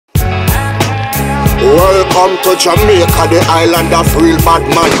Welcome to Jamaica, the island of real bad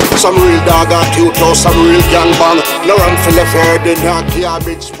man. Some real dog at you, some real gang bang. No run for the fair, the not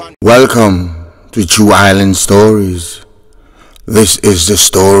garbage pan. Welcome to True Island Stories. This is the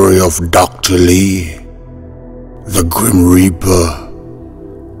story of Dr. Lee, the Grim Reaper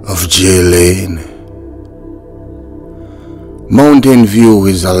of J Lane. Mountain View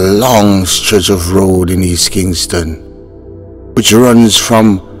is a long stretch of road in East Kingston, which runs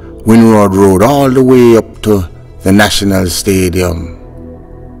from Winroad Road all the way up to the National Stadium.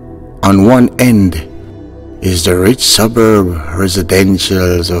 On one end is the rich suburb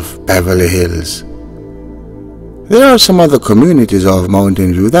residentials of Beverly Hills. There are some other communities of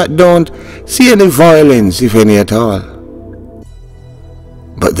Mountain View that don't see any violence, if any at all.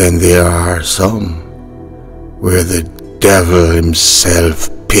 But then there are some where the devil himself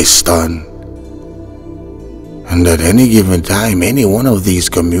pissed on. And at any given time, any one of these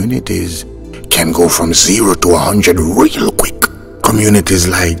communities can go from 0 to 100 real quick. Communities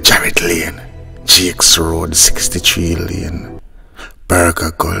like Jarret Lane, Jakes Road, 63 Lane,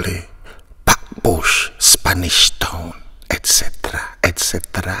 Burger Gully, Bush, Spanish Town, etc.,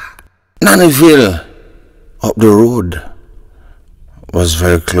 etc. Nannyville, up the road, was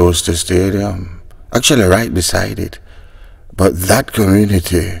very close to the stadium, actually right beside it. But that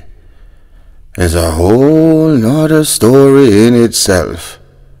community is a whole nother story in itself.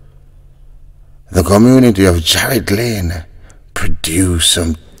 The community of Jarret Lane produced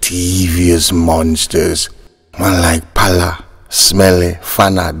some devious monsters, one like Pala, Smelly,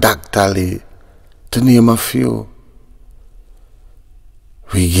 Fana, Dr. Lee, to name a few.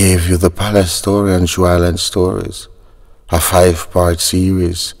 We gave you the Palace story and True Island Stories, a 5-part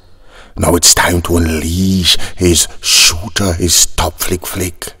series. Now it's time to unleash his shooter, his top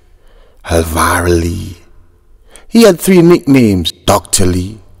flick, Alvaro Lee. He had 3 nicknames: Dr.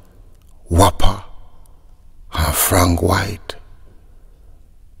 Lee, Whopper, and Frank White.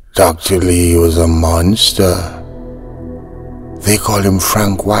 Dr. Lee was a monster. They call him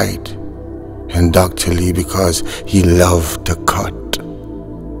Frank White and Dr. Lee because he loved to cut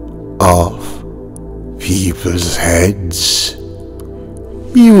off people's heads.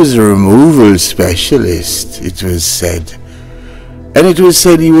 He was a removal specialist, it was said. And it was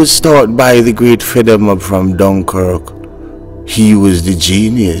said he was taught by the great Feddermob from Dunkirk. He was the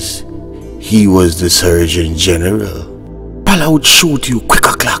genius. He was the Surgeon General. Pala would shoot you quick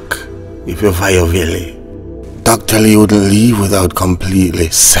o'clock if you violate. Dr. Lee wouldn't leave without completely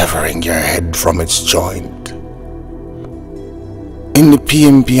severing your head from its joint. In the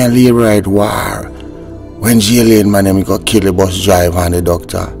PMP and Leroyd War, when J Lane man got killed, the bus driver and the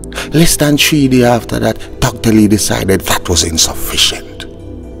doctor, less than 3 days after that, Dr. Lee decided that was insufficient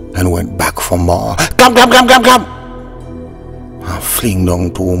and went back for more. Come! And fling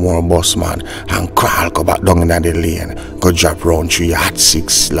down 2 more busman and crawl go back down in the lane, go drop round 3 hot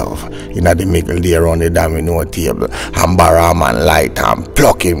 6 love in the middle there on the domino table, and borrow a man light and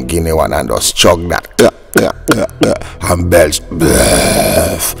pluck him guinea one and just chug that and belch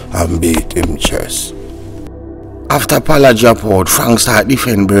and beat him chest. After Pala drop out, Frank start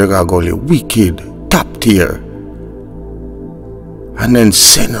defend Burger Gully, wicked, top tier. And then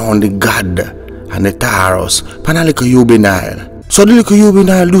send on the God and the Taros, pan a little juvenile. So the little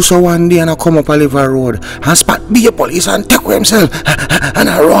juvenile do so one day and I come up a Liver Road and spot be a police and take with himself and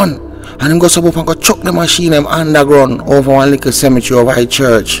I run. And him go up and go chuck the machine him underground over one little cemetery over a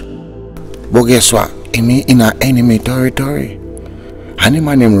church. But guess what? Him in a enemy territory. And him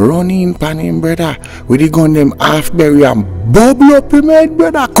and him running pan him, brother, with the gun them half bury and bubble up him head,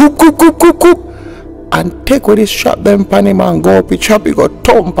 brother. Cook. And take with his strap them pan him and go up the trap, he go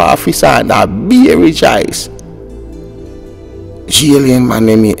thump off his hand and be rejoice. J Lane man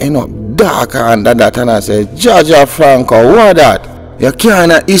them end up darker under that and I say, Jaja Franco, what that? You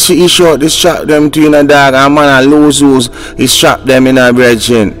can't issue out the strap them to in a dog and man a lose he strap them in a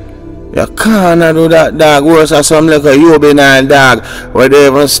bridging. You can't do that, dog. Worse than some like a juvenile dog where they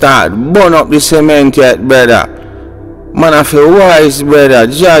even start burn up the cement yet, brother. Man, I feel wise, brother.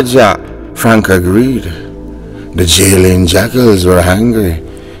 Jaja. Frank agreed. The J Lane jackals were hungry,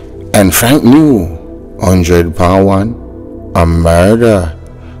 and Frank knew 100 pound one, a murder.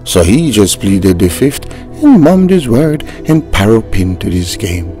 So he just pleaded the 5th and mummed his word and parrot into this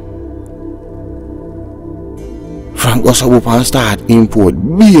game. Frank goes up and start import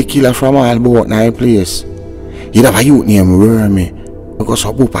be a killer from all about my place. He'd have a youth named Wormy. He goes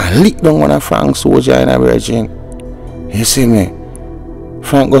up and lick down one of Frank's soldier in a virgin. You see me?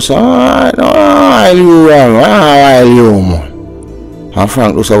 Frank goes, alright, I'll you man. And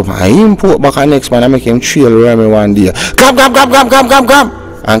Frank goes up and import back the next man and make him trail Wormy one day. Come.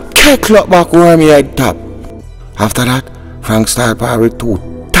 And kick up back Wormy head top. After that, Frank started par with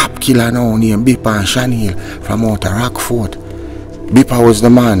two top killer now named Bipper and Shanil from out of Rockfort. Bipper was the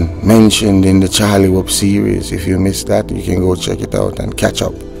man mentioned in the Charlie Whoop series. If you missed that, you can go check it out and catch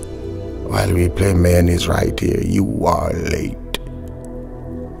up. While we play mayonnaise right here, you are late.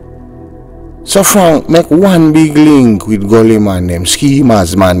 So Frank make one big link with Gully man them,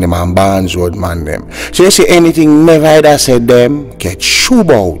 Schemers man them and Barnes Road man them. So you see anything never either said them, get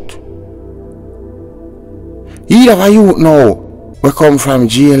shooed out. Either of you know, we come from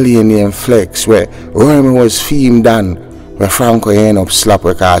jail and Flex where Remy was filmed done where Franco end up slap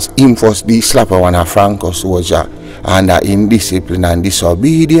because him first the slapper one of Franco soldier under indiscipline and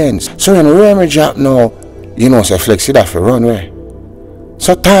disobedience. So when Remy drop now, you know say Flex it have to run away.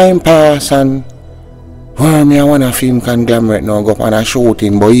 So time pass and Wormy and one of film conglomerate now go up and a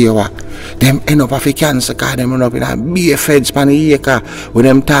shooting, but here them end up a cancer because them run up in a big feds pan the acre with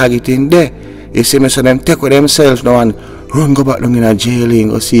them targeting there. You see me, so them take with themselves now and run go back down in a jail lane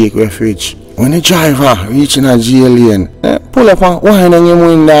go seek refuge. When the driver reach in a jail lane, pull up and whine on him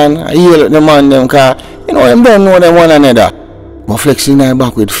window and yell at the man them car. You know them don't know them one another. But flexing their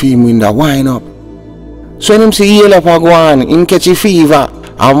back with film window, wind up. So when him see yell up and go on, him catch a fever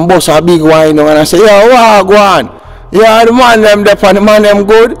and bust a big wine and I say, yo, what go on? Yeah, the man them there and the man them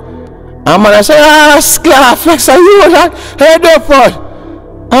good. And man I say, Skla, Flex, are you that? Head up on.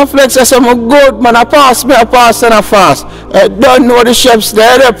 And Flex says, I'm good, man, I pass and I fast. I don't know the chefs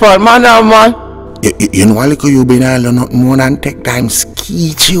there, man, man. You know, like you been all nothing more than take time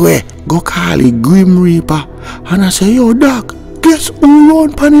skeet away. Go call it Grim Reaper. And I say, yo, Doc, guess who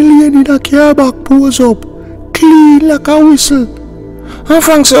run pan the lane in a car back pose up? Clean like a whistle. And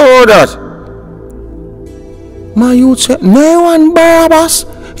Frank say, oh, that. My youth said, no one Barabbas.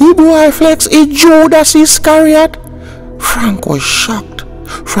 He boy Flex, he Judas Iscariot. Frank was shocked.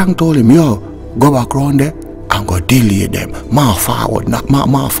 Frank told him, yo, go back round there and go delay them. More forward, not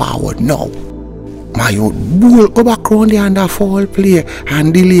more forward now. My youth bull go back round there and a foul play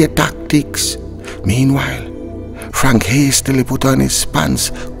and delay tactics. Meanwhile, Frank hastily put on his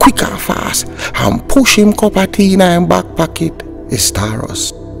pants quick and fast and push him cup of tea in his back pocket. His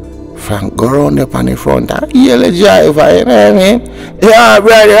Taros. Frank go round up on the front and yell the driver, you know what I mean? Yeah,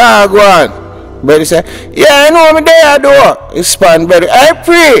 brother, yeah, go on. Brother say, yeah, you know me there, though. He span, brother, I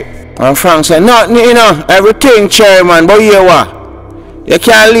pray. And Frank say, nothing, you know, everything, chairman, but you what? You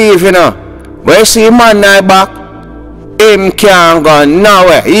can't leave, you know. But you see man in the back, him can't go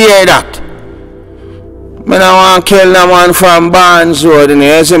nowhere. You hear that? Me don't want to kill no man from Barnes Road,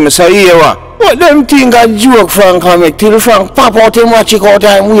 you see me, so you hear what? What them think a joke Frank can make till Frank pop out him watch it out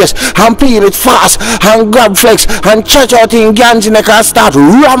time waist and peel it fast and grab Flex and catch out in guns in the car start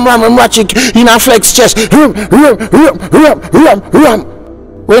ram and watch it in a Flex chest. Ram.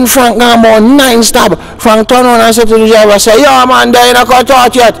 When Frank got more 9 stab, Frank turn on and say to the driver, say, yo man, they ain't cut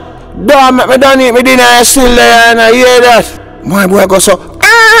out yet. Don't make me done eat me dinner still there and I hear that. My boy go so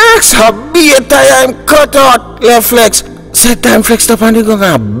a beat time cut out left Flex. Set time Flex up and they go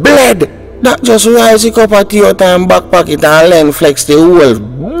and bled. That just rise the cup of tea out and back pocket and Len Flex the whole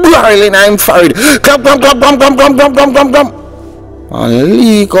barrel in him forehead. Come. And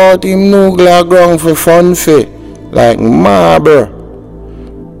leak out him nuclear ground for fun for like marble.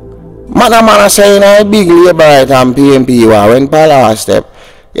 Man saying a big labourite and PMP when Palace step.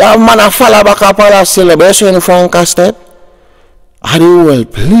 You have man a follow back a Palace celebration Frank a step. And the whole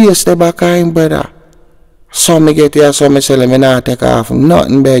place the back of him brother. Some me get here, some me sell me not take off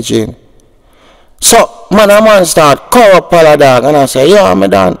nothing Beijing. So, man start call up Pala dog and I say, yo, me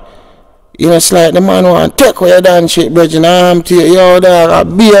done. You know, it's like the man want to take away your done shit, bridging arm to you, yo, dog, a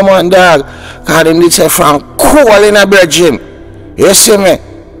beer man dog. Because him did say Frank cool in a bridging. You see me?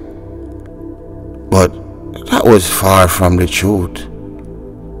 But that was far from the truth.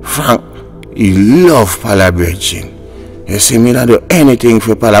 Frank, he love Pala bridging. You see me, not do anything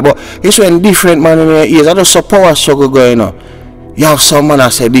for Pala. But it's when different man in your ears, I just saw power struggle going on. You have some man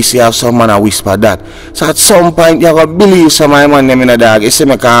that say this, you have some man that whisper that. So at some point, you have to believe some of man them in the dog. You see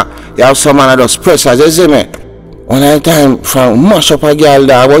me, because you have some man that does pressures, you see me. One at a time, from mash up a girl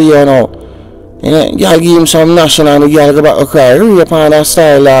dog, what you know? You know, girl give him some national and the girl go back to cry, rape on that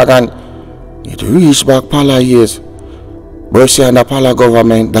style dog, and it reach back Pala years. But see, under Pala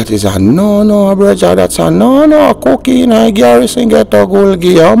government, that is a no, brother, that's a no, cookie in a garrison get a gold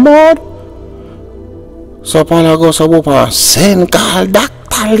gear, mad. So Pala goes up and send call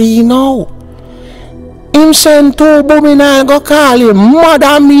Dr. Lee now. Him send 2 booming and go call him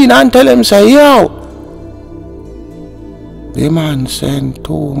mother mean and tell him say, yo. The man send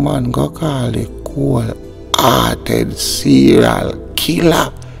 2 man go call the cold-hearted serial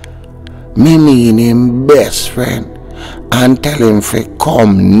killer me mean him best friend, and tell him to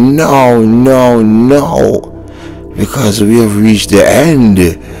come now, because we have reached the end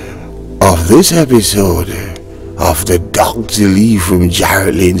of this episode of the Dr. Lee from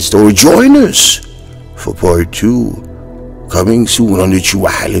Jarret Lane story. Join us for part 2, coming soon on the True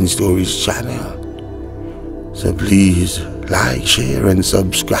Island Stories channel. So please like, share and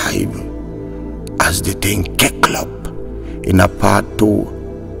subscribe as the thing kick up in a part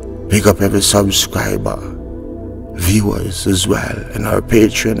 2. Pick up every subscriber, viewers as well, and our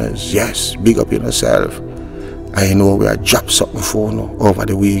patroners. Yes, big up yourself. I know we have dropped something for you over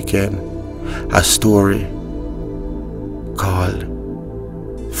the weekend. A story called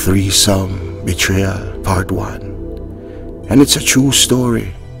Threesome Betrayal Part 1. And it's a true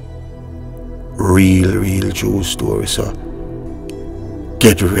story. Real true story. So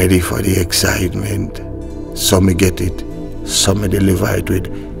get ready for the excitement. Some may get it, some may deliver it with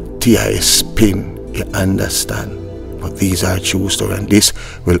TIS spin, you understand. But these are true stories, and this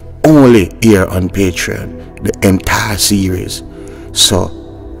will only air on Patreon, the entire series. So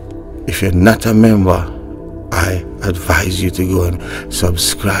if you're not a member, I advise you to go and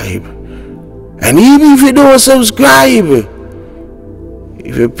subscribe. And even if you don't subscribe,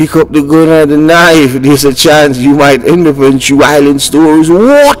 if you pick up the gun or the knife, there's a chance you might end up in True Island Stories.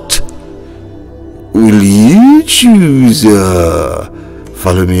 What will you choose?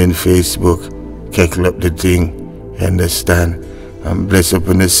 Follow me on Facebook, keckle up the thing, you understand? And bless up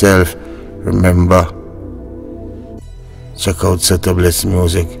on yourself. Remember, check out Sotto Bless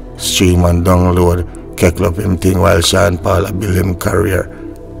Music, stream and download, keckle up him thing while Sean Paul build him career.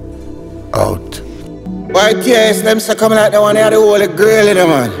 Out. Why yes, them say come like the one that the whole girl in the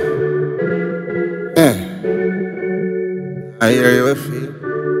man. I hear you feel.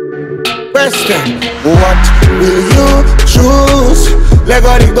 Question. What will you choose?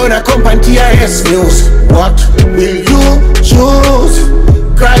 Lego the gonna come on TIS news. What will you choose?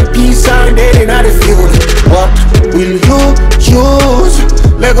 Cry peace and dead in the field. What will you choose?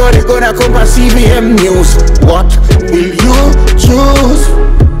 Lego the gonna come on CVM news. What will you choose?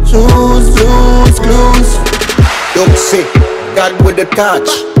 Choose. Don't say God with the touch.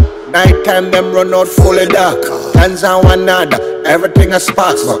 Nighttime them run out fully dark. Hands on one another, everything a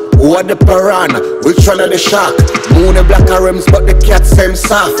sparks. But who are the piranha? Which one of the shark? Moon the black rims, but the cat same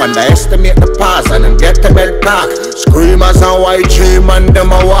soft. Underestimate the pass and then get the bed dark. Screamers and white dream and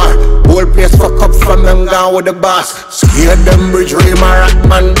them a war. Whole place fuck up from them gone with the boss. Scared them bridge dream a rat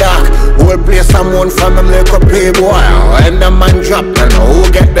man dark. Whole place someone from them like a playboy. When the man drop, then who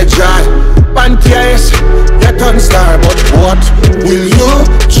get the joy? Panties, get on star, but what will you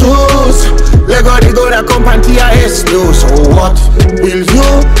choose? Lego the go that come on TIS news. So what will you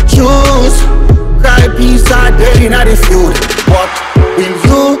choose? Cry peace and dead in the field. What will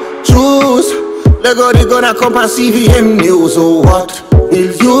you choose? Lego the go that come on CVM news. So what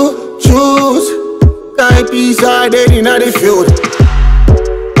will you choose? Cry peace and dead in the field.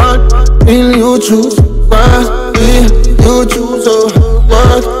 What will you choose? What will you choose? Oh,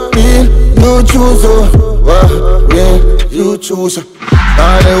 what will you choose? Oh, what will you choose?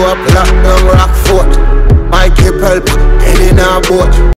 All the up, lock down, rock fort. Mikey Pelp, head in a boat.